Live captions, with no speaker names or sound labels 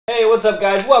what's up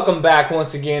guys? Welcome back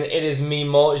once again. It is me,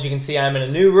 Molt. As you can see, I'm in a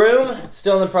new room.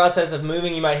 Still in the process of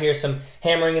moving. You might hear some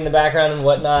hammering in the background and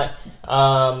whatnot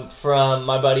from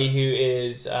my buddy who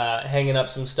is hanging up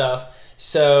some stuff.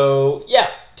 So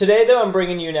yeah, today though I'm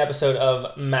bringing you an episode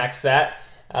of Max That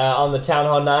on the Town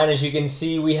Hall 9. As you can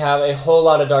see, we have a whole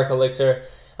lot of Dark Elixir.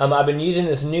 I've been using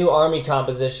this new army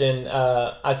composition.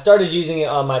 I started using it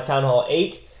on my Town Hall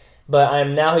 8. But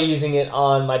I'm now using it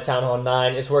on my Town Hall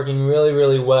 9. It's working really,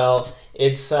 really well.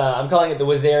 It's I'm calling it the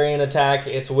Wizarian attack.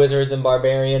 It's wizards and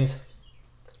barbarians.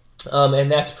 And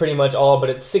that's pretty much all. But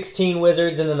it's 16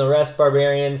 wizards and then the rest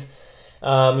barbarians.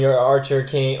 Your archer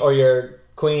king or your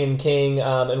queen and king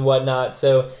and whatnot.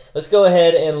 So let's go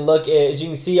ahead and look at, as you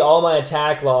can see, all my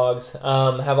attack logs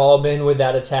have all been with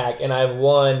that attack. And I've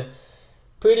won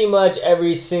pretty much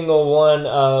every single one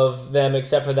of them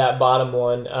except for that bottom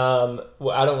one.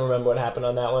 I don't remember what happened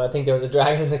on that one. I think there was a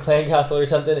dragon in the clan castle or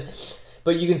something.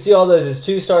 But you can see all those is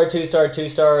 2-star, 2-star,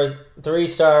 2-star,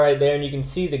 3-star right there. And you can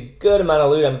see the good amount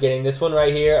of loot I'm getting. This one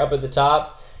right here up at the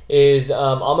top is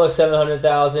almost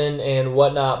 700,000 and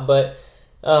whatnot. But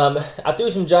I threw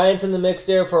some giants in the mix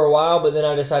there for a while, but then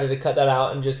I decided to cut that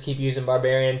out and just keep using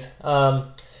barbarians.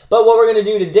 But what we're going to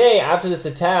do today after this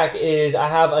attack is I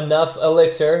have enough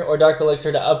elixir or dark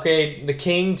elixir to upgrade the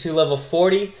king to level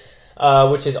 40,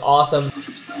 which is awesome.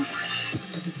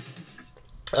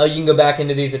 You can go back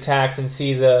into these attacks and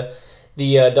see the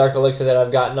dark elixir that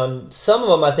I've gotten on some of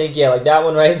them. I think, yeah, like that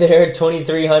one right there,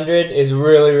 2,300 is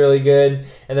really, really good.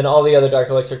 And then all the other dark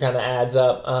elixir kind of adds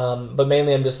up. But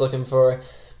mainly I'm just looking for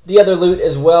the other loot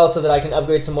as well so that I can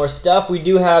upgrade some more stuff. We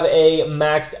do have a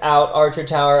maxed out archer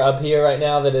tower up here right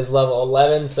now that is level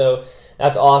 11, so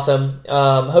that's awesome.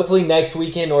 Hopefully next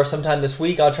weekend or sometime this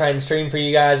week I'll try and stream for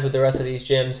you guys with the rest of these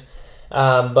gyms.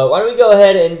 But why don't we go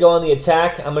ahead and go on the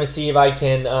attack. I'm going to see if I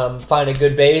can find a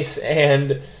good base,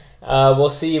 and we'll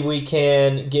see if we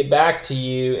can get back to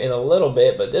you in a little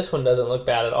bit, but this one doesn't look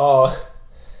bad at all.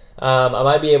 I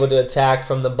might be able to attack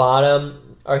from the bottom.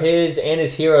 His and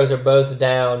his heroes are both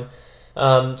down.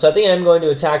 So I think I'm going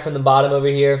to attack from the bottom over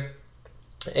here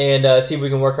and see if we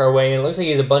can work our way in. It looks like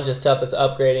he has a bunch of stuff that's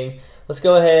upgrading. Let's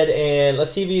go ahead and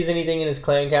let's see if he has anything in his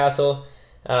clan castle.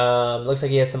 Looks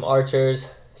like he has some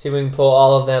archers. See if we can pull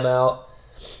all of them out.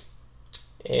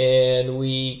 And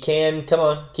we can, come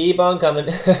on, keep on coming.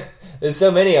 There's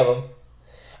so many of them.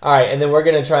 Alright, and then we're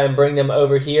going to try and bring them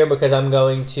over here because I'm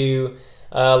going to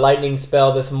lightning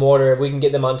spell this mortar. If we can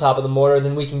get them on top of the mortar,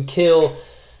 then we can kill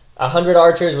 100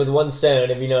 archers with one stone,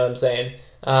 if you know what I'm saying.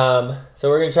 So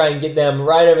we're going to try and get them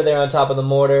right over there on top of the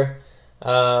mortar.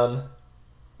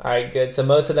 Alright, good. So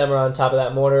most of them are on top of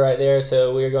that mortar right there.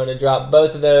 So we're going to drop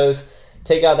both of those,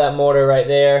 take out that mortar right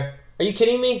there. Are you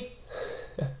kidding me?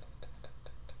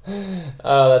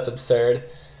 Oh, that's absurd.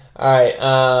 Alright,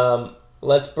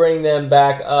 let's bring them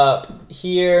back up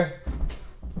here.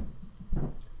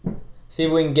 See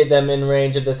if we can get them in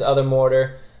range of this other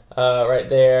mortar right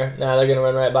there. Nah, they're going to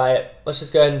run right by it. Let's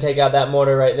just go ahead and take out that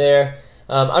mortar right there.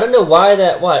 I don't know why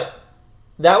that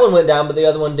one went down, but the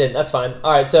other one didn't. That's fine.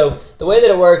 All right, so the way that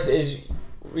it works is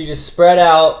we just spread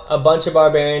out a bunch of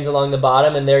barbarians along the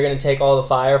bottom, and they're going to take all the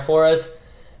fire for us.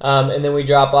 And then we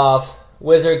drop off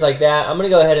wizards like that. I'm going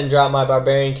to go ahead and drop my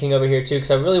barbarian king over here too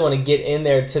because I really want to get in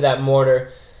there to that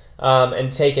mortar.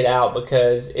 And take it out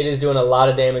because it is doing a lot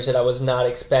of damage that I was not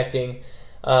expecting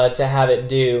to have it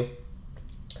do.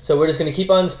 So we're just going to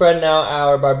keep on spreading out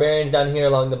our barbarians down here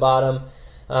along the bottom.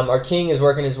 Our king is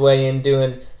working his way in,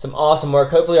 doing some awesome work.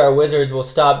 Hopefully our wizards will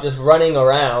stop just running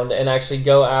around and actually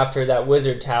go after that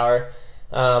wizard tower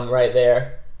right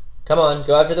there. Come on,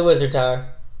 go after the wizard tower.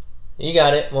 You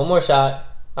got it. One more shot.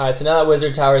 Alright, so now that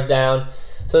wizard tower is down.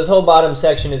 So this whole bottom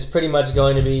section is pretty much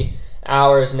going to be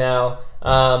ours now.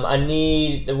 I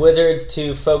need the wizards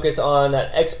to focus on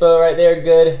that expo right there.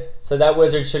 Good. So that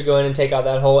wizard should go in and take out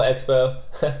that whole expo.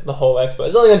 The whole expo.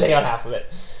 It's only going to take out half of it.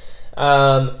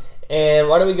 And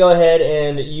why don't we go ahead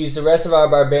and use the rest of our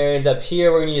barbarians up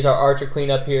here. We're going to use our archer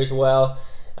queen up here as well.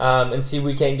 And see if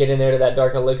we can't get in there to that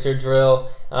dark elixir drill.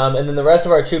 And then the rest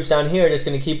of our troops down here are just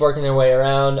going to keep working their way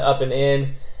around, up and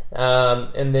in.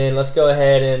 And then let's go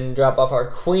ahead and drop off our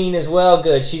queen as well.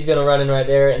 Good. She's going to run in right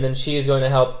there. And then she is going to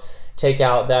help take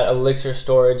out that elixir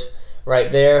storage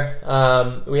right there.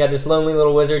 We have this lonely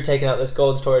little wizard taking out this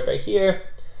gold storage right here.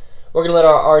 We're going to let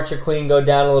our archer queen go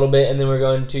down a little bit, and then we're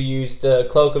going to use the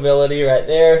cloak ability right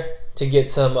there to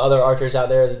get some other archers out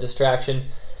there as a distraction.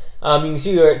 You can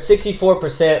see we're at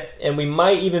 64%, and we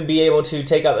might even be able to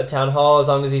take out the town hall as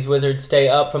long as these wizards stay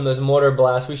up from those mortar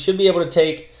blasts. We should be able to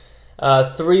take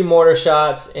 3 mortar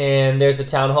shots, and there's the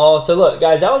town hall. So look,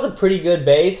 guys, that was a pretty good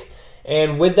base.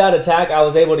 and with that attack, I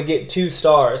was able to get 2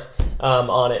 stars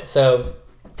on it. So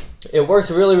it works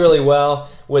really, really well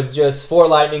with just 4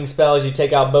 lightning spells. You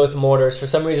take out both mortars. For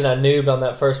some reason, I noobed on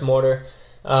that first mortar.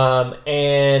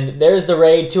 And there's the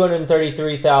raid,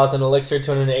 233,000 elixir,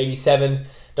 287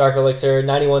 dark elixir,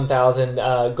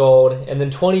 91,000 gold, and then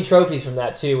 20 trophies from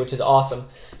that too, which is awesome.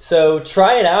 So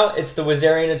try it out. It's the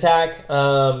Wizarian attack.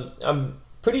 I'm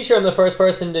pretty sure I'm the first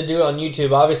person to do it on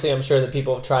YouTube. Obviously, I'm sure that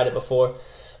people have tried it before,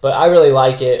 but I really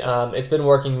like it. It's been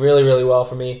working really, really well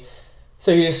for me.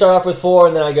 So you just start off with 4,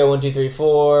 and then I go 1, 2, 3,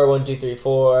 4, 1, 2, 3,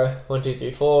 4, 1, 2,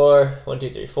 3, 4, 1, 2,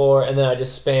 3, 4, and then I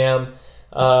just spam.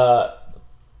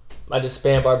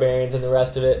 Barbarians and the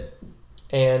rest of it,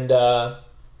 and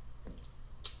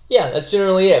yeah, that's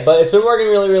generally it. But it's been working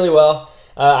really, really well.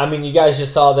 I mean, you guys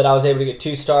just saw that I was able to get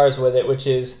 2 stars with it, which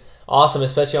is awesome,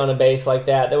 especially on a base like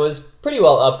that was pretty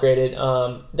well upgraded.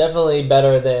 Definitely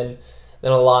better than a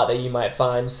lot that you might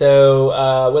find.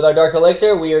 So with our dark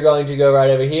elixir, we are going to go right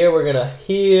over here. We're gonna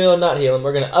not heal him.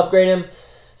 We're gonna upgrade him.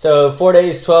 So 4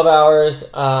 days, 12 hours,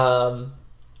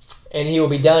 and he will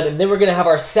be done. And then we're gonna have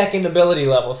our second ability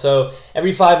level. So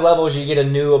every 5 levels, you get a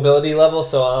new ability level.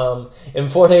 So in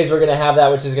 4 days, we're gonna have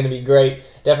that, which is gonna be great.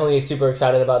 Definitely super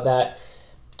excited about that.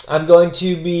 I'm going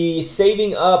to be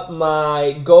saving up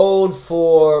my gold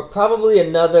for probably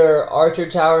another archer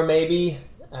tower, maybe.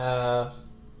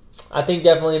 I think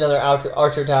definitely another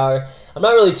archer tower. I'm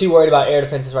not really too worried about air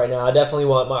defenses right now. I definitely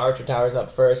want my archer towers up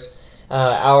first.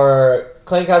 Our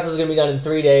clan castle is going to be done in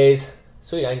 3 days.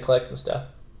 Sweet, I can collect some stuff.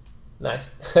 Nice.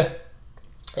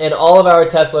 And all of our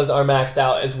Teslas are maxed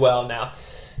out as well now.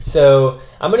 So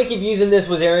I'm going to keep using this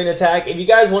Wizarian attack. If you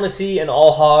guys want to see an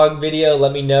all hog video,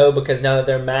 let me know, because now that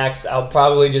they're maxed, I'll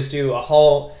probably just do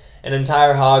an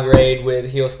entire hog raid with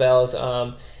heal spells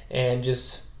and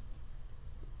just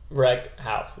wreck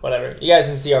house, whatever. You guys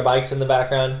can see our bikes in the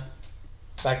background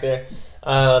back there.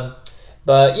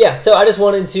 But yeah, so I just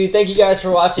wanted to thank you guys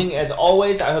for watching. As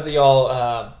always, I hope that y'all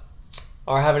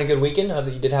are having a good weekend. I hope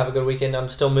that you did have a good weekend. I'm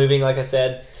still moving, like I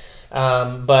said.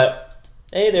 But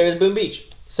hey, there's Boom Beach.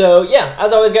 So yeah,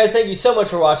 as always, guys, thank you so much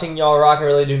for watching. Y'all rock. I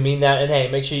really do mean that. And hey,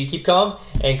 make sure you keep calm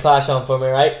and clash on for me,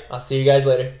 all right? I'll see you guys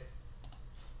later.